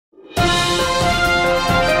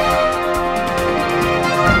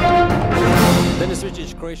Best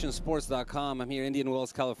reach CroatianSports.com. I'm here in Indian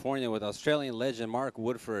Wells, California with Australian legend Mark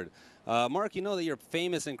Woodford. Mark, you know that you're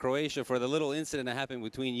famous in Croatia for the little incident that happened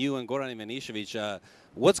between you and Goran Ivanisevic.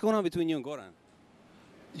 What's going on between you and Goran?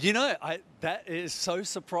 You know, that is so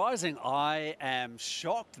surprising. I am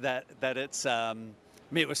shocked that it's, I mean,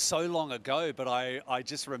 it was so long ago, but I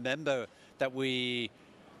just remember that we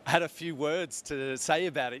had a few words to say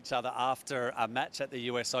about each other after a match at the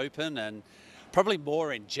US Open, and probably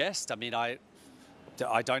more in jest. I mean, I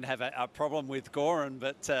don't have a problem with Goran,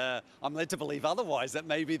 but I'm led to believe otherwise, that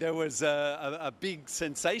maybe there was a big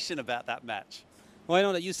sensation about that match. Well, I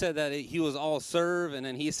know that you said that he was all serve, and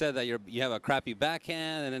then he said that you have a crappy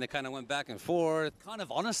backhand, and then it kind of went back and forth. Kind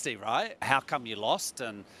of honesty, right? How come you lost?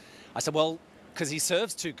 And I said, well, because he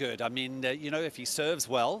serves too good. I mean, you know, if he serves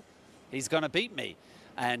well, he's going to beat me.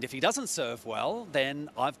 And if he doesn't serve well, then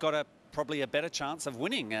I've got probably a better chance of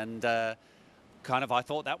winning. And kind of, I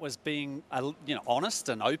thought that was being, you know, honest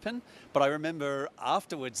and open. But I remember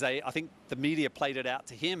afterwards, I think the media played it out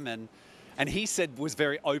to him, and he said, was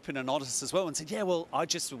very open and honest as well, and said, yeah, well, I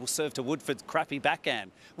just will serve to Woodford's crappy backhand,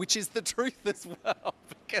 which is the truth as well,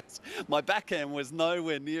 because my backhand was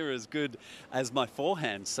nowhere near as good as my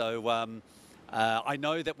forehand. So I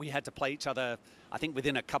know that we had to play each other, I think,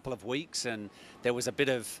 within a couple of weeks, and there was a bit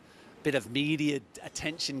of media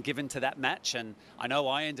attention given to that match, and I know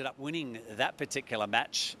I ended up winning that particular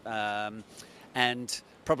match, and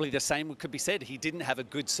probably the same could be said. He didn't have a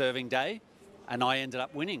good serving day, and I ended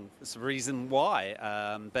up winning. That's the reason why.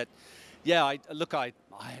 But yeah,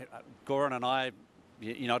 Goran and I,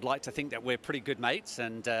 you know, I'd like to think that we're pretty good mates,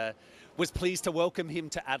 and was pleased to welcome him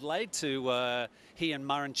to Adelaide. He and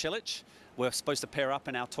Marin Cilic were supposed to pair up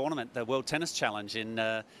in our tournament, the World Tennis Challenge,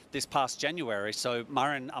 in this past January. So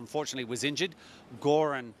Marin, unfortunately, was injured.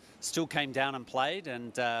 Goran still came down and played,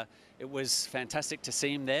 and it was fantastic to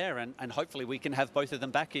see him there, and hopefully we can have both of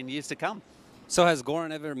them back in years to come. So has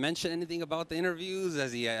Goran ever mentioned anything about the interviews?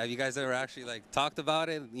 Have you guys ever actually talked about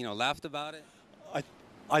it, you know, laughed about it?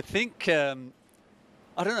 I think,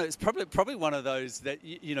 I don't know, it's probably one of those that,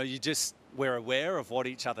 you know, we're aware of what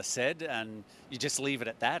each other said, and you just leave it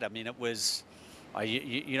at that. I mean, it was,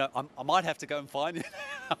 you know, I might have to go and find it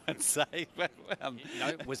and say, you know,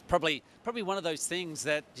 it was probably one of those things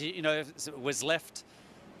that, you know, was left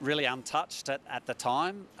really untouched at the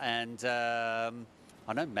time, and I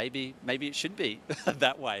don't know, maybe it should be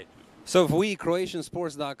that way. So if we,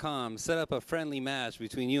 CroatianSports.com, set up a friendly match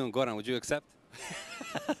between you and Goran, would you accept?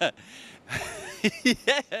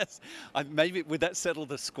 Yes. Maybe would that settle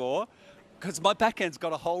the score? Because my backhand's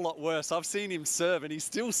got a whole lot worse. I've seen him serve, and he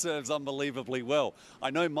still serves unbelievably well. I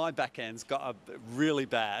know my backhand's got really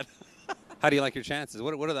bad. How do you like your chances?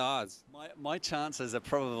 What are the odds? My chances are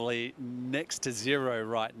probably next to zero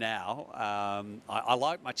right now. I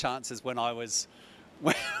like my chances when I was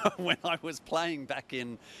playing back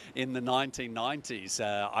in the 1990s.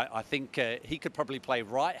 I think he could probably play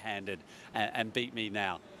right-handed and beat me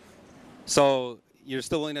now. So you're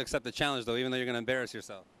still willing to accept the challenge, though, even though you're going to embarrass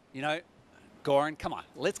yourself? You know, Goran, come on,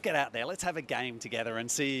 let's get out there. Let's have a game together and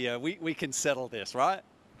see we can settle this, right?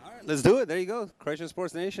 All right, let's do it. There you go. Croatian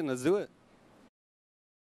Sports Nation, let's do it.